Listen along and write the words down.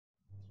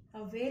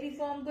A very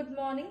warm good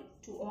morning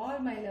to all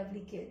my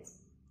lovely kids.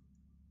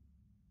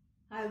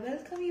 I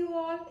welcome you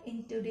all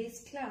in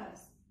today's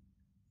class.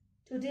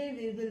 Today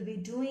we will be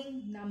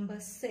doing number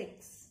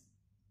 6.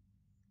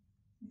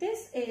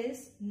 This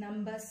is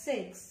number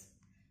 6.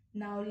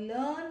 Now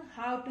learn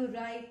how to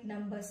write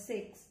number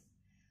 6.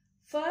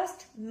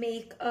 First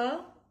make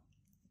a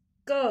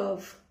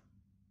curve.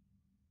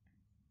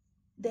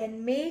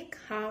 Then make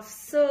half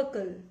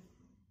circle.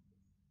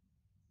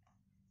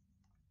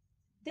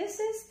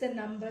 This is the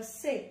number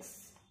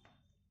 6,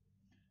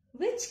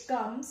 which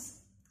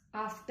comes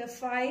after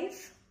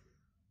 5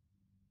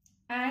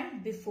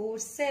 and before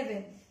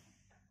 7.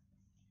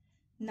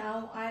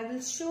 Now I will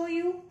show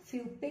you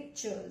few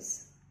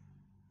pictures.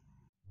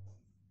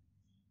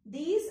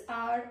 These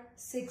are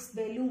 6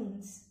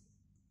 balloons.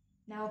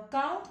 Now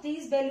count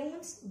these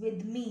balloons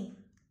with me.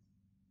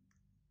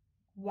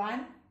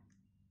 1,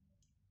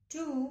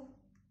 2,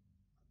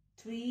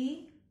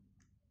 3,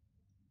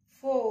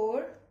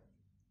 4,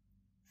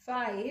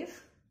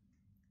 5,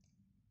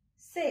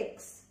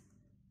 6.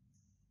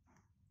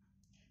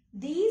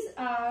 These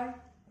are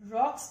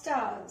rock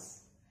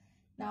stars.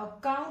 Now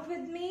count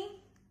with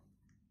me.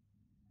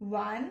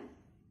 1,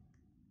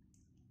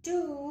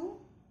 2,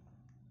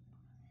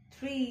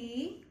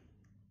 3,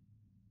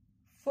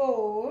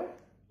 4,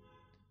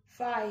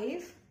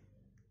 5,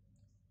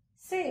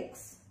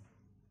 6.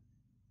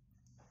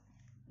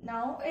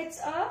 Now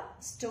it's a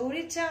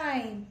story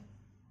time.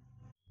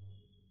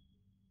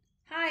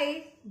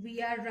 Hi,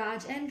 we are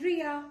Raj and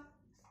Riya.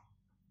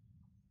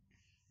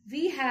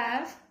 We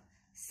have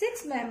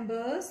 6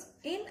 members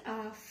in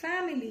our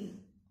family.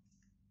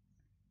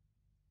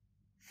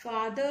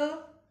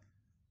 Father,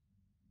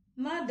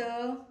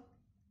 mother,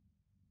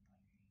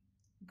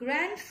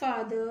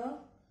 grandfather,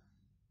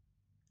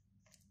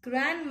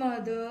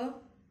 grandmother,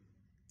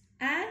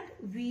 and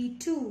we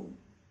too.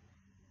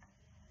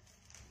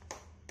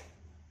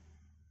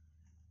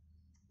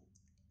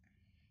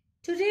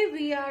 Today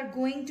we are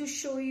going to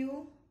show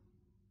you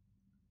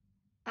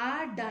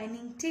our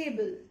dining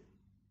table.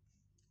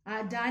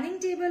 Our dining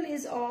table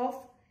is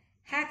of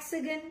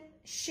hexagon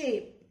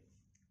shape.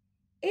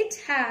 It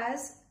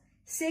has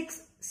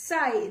 6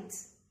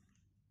 sides.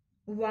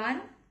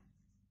 1,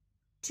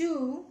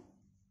 2,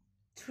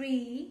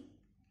 3,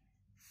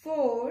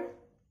 4,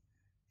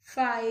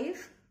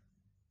 5,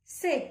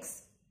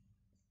 6.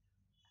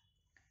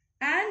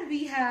 And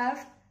we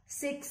have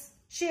 6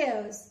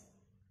 chairs.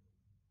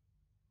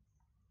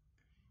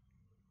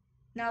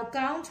 Now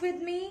count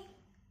with me.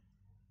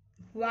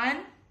 1,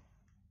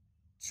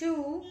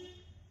 2,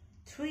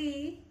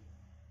 3,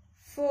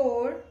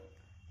 4,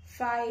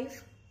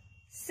 5,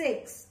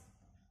 6.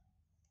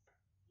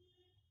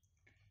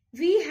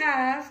 We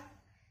have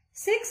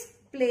 6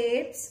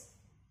 plates,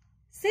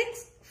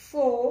 6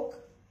 forks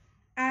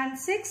and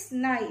 6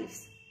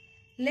 knives.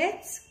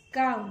 Let's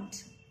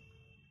count.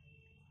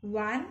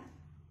 1,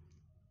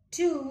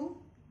 2,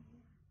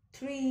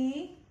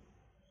 3,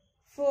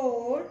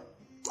 4,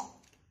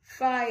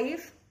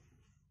 5,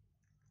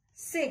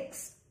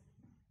 6.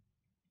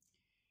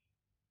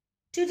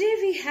 Today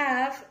we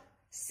have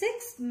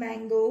 6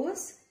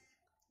 mangoes,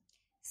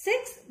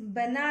 6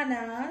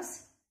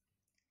 bananas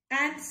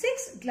and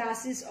 6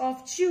 glasses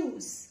of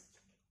juice.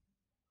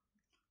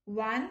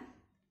 1,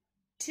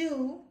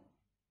 2,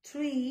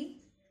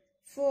 3,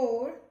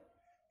 4,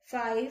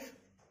 5,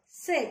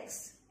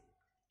 6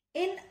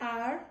 in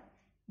our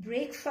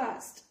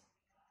breakfast.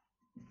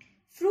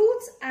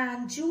 Fruits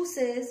and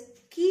juices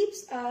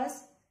keeps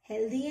us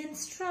healthy and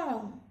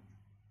strong.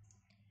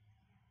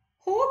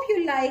 Hope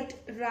you liked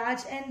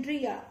Raj and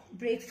Riya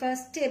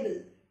breakfast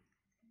table.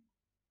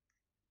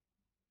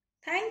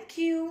 Thank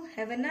you.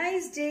 Have a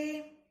nice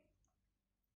day.